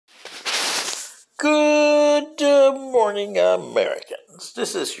Good morning, Americans.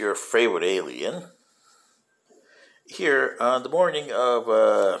 This is your favorite alien here on the morning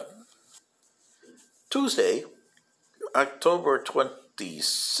of Tuesday, October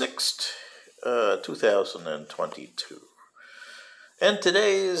 26th, 2022. And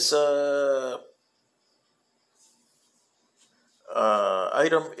today's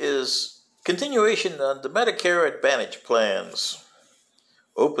item is continuation on the Medicare Advantage Plans,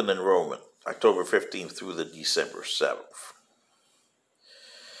 open enrollment, October 15th through the December 7th.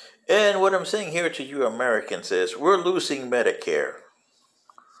 And what I'm saying here to you Americans is we're losing Medicare.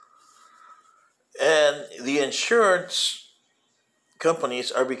 And the insurance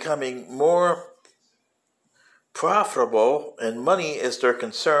companies are becoming more profitable, and money is their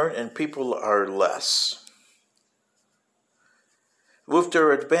concern, and people are less. With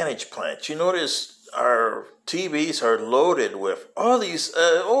their Advantage plans, you notice our TVs are loaded with all these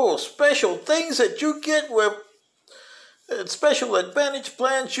special things that you get with special Advantage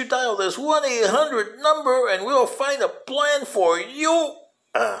plans. You dial this 1-800 number and we'll find a plan for you.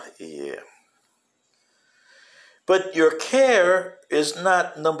 Yeah. But your care is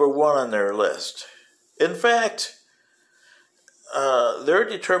not number one on their list. In fact, they're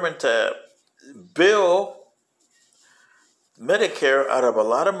determined to bill Medicare out of a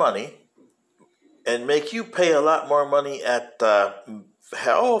lot of money and make you pay a lot more money at the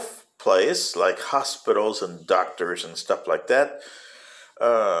health place, like hospitals and doctors and stuff like that,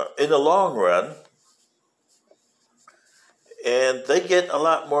 in the long run. And they get a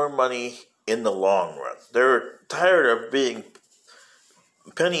lot more money in the long run. They're tired of being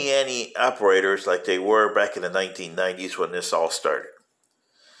penny ante operators like they were back in the 1990s when this all started.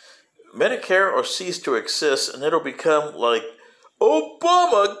 Medicare will cease to exist, and it'll become like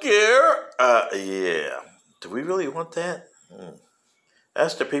Obamacare. Yeah. Do we really want that?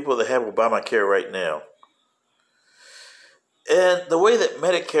 Ask the people that have Obamacare right now. And the way that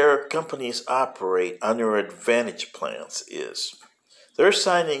Medicare companies operate on their Advantage plans is they're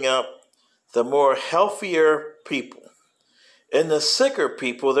signing up the more healthier people. And the sicker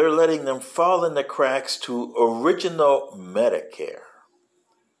people, they're letting them fall in the cracks to original Medicare.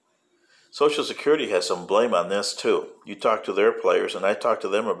 Social Security has some blame on this too. You talk to their players, and I talked to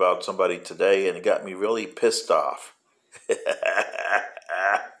them about somebody today, and it got me really pissed off.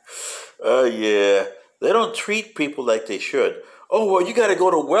 Oh, yeah. They don't treat people like they should. Oh, well, you got to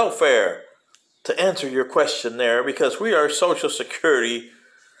go to welfare to answer your question there because we are Social Security.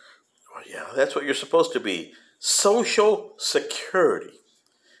 Oh, yeah, that's what you're supposed to be. Social Security.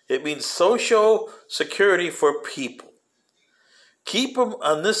 It means Social Security for people. Keep them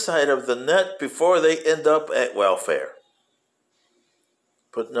on this side of the net before they end up at welfare.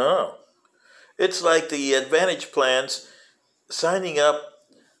 But no. It's like the Advantage plans signing up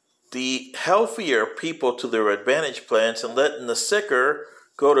the healthier people to their Advantage plans and letting the sicker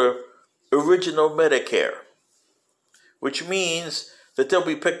go to original Medicare, which means that they'll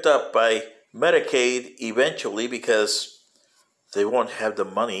be picked up by Medicaid eventually because they won't have the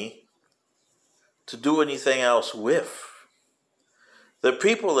money to do anything else with. The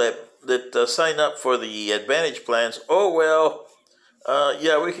people that sign up for the Advantage plans,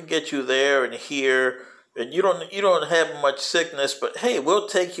 yeah, we can get you there and here, and you don't have much sickness, but hey, we'll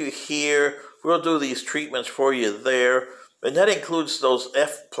take you here. We'll do these treatments for you there, and that includes those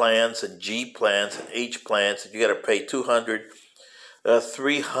F plans and G plans and H plans that you got to pay $200,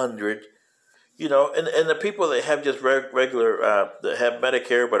 $300. You know, and the people that have just regular that have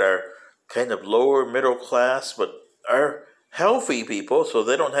Medicare but are kind of lower middle class but are healthy people, so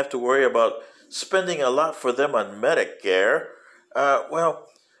they don't have to worry about spending a lot for them on Medicare.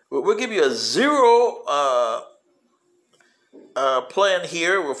 We'll give you a zero plan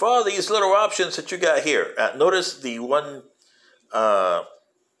here with all these little options that you got here. Notice the one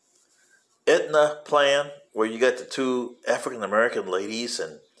Aetna plan where you got the two African-American ladies,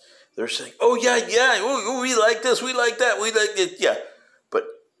 and they're saying, oh, yeah, we like this, we like that, we like it, yeah. But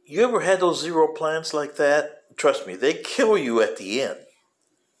you ever had those zero plans like that? Trust me, they kill you at the end.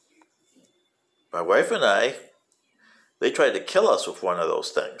 My wife and I, they tried to kill us with one of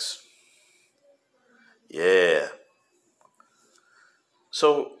those things. Yeah.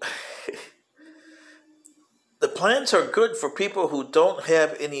 So, the plans are good for people who don't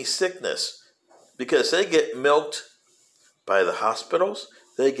have any sickness because they get milked by the hospitals.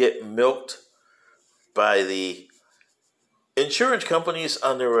 They get milked by the insurance companies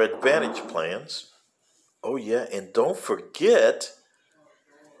on their Advantage plans. Oh, yeah, and don't forget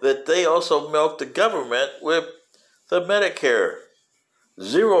that they also milk the government with the Medicare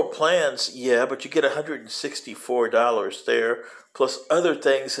Zero plans, yeah, but you get $164 there, plus other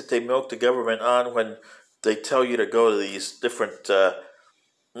things that they milk the government on when they tell you to go to these different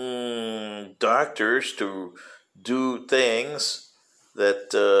doctors to do things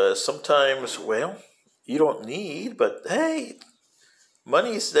that sometimes, well, you don't need, but hey,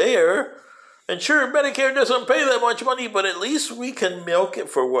 money's there. And sure, Medicare doesn't pay that much money, but at least we can milk it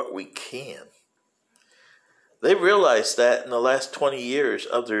for what we can. They realized that in the last 20 years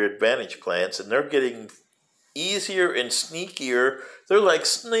of their Advantage plans, and they're getting easier and sneakier. They're like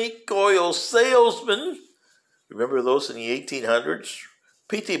snake oil salesmen. Remember those in the 1800s?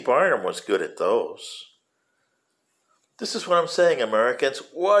 P.T. Barnum was good at those. This is what I'm saying, Americans.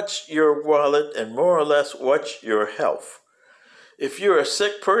 Watch your wallet and more or less watch your health. If you're a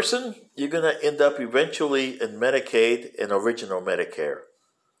sick person, you're going to end up eventually in Medicaid and original Medicare.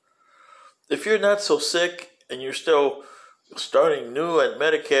 If you're not so sick and you're still starting new at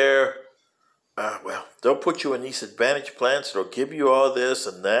Medicare, well, they'll put you in these Advantage plans. They'll give you all this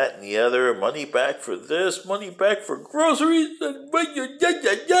and that and the other. Money back for this, money back for groceries.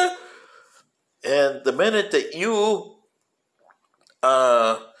 And the minute that you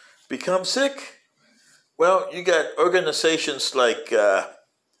become sick, well, you got organizations like the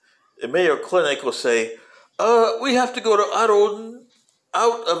Mayo Clinic will say, we have to go to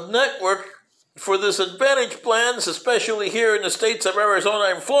out of network for this Advantage plans, especially here in the states of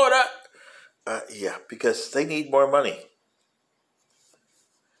Arizona and Florida. Yeah, because they need more money.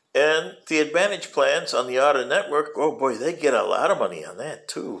 And the Advantage plans on the out-of-network, oh boy, they get a lot of money on that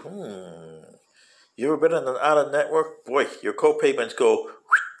too. You ever been on an out-of-network? Boy, your co-payments go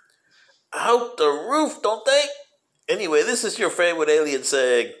out the roof, don't they? Anyway, this is your favorite alien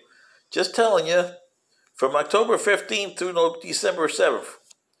saying, just telling you, from October 15th through December 7th,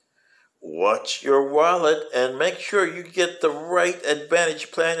 watch your wallet and make sure you get the right Advantage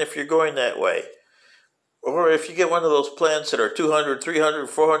plan if you're going that way. Or if you get one of those plans that are $200, $300,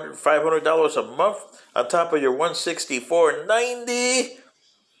 $400, $500 a month on top of your $164.90,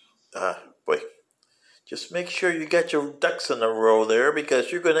 boy, just make sure you got your ducks in a row there,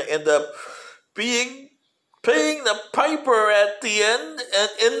 because you're going to end up paying the piper at the end and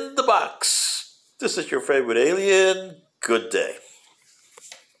in the box. This is your favorite alien. Good day.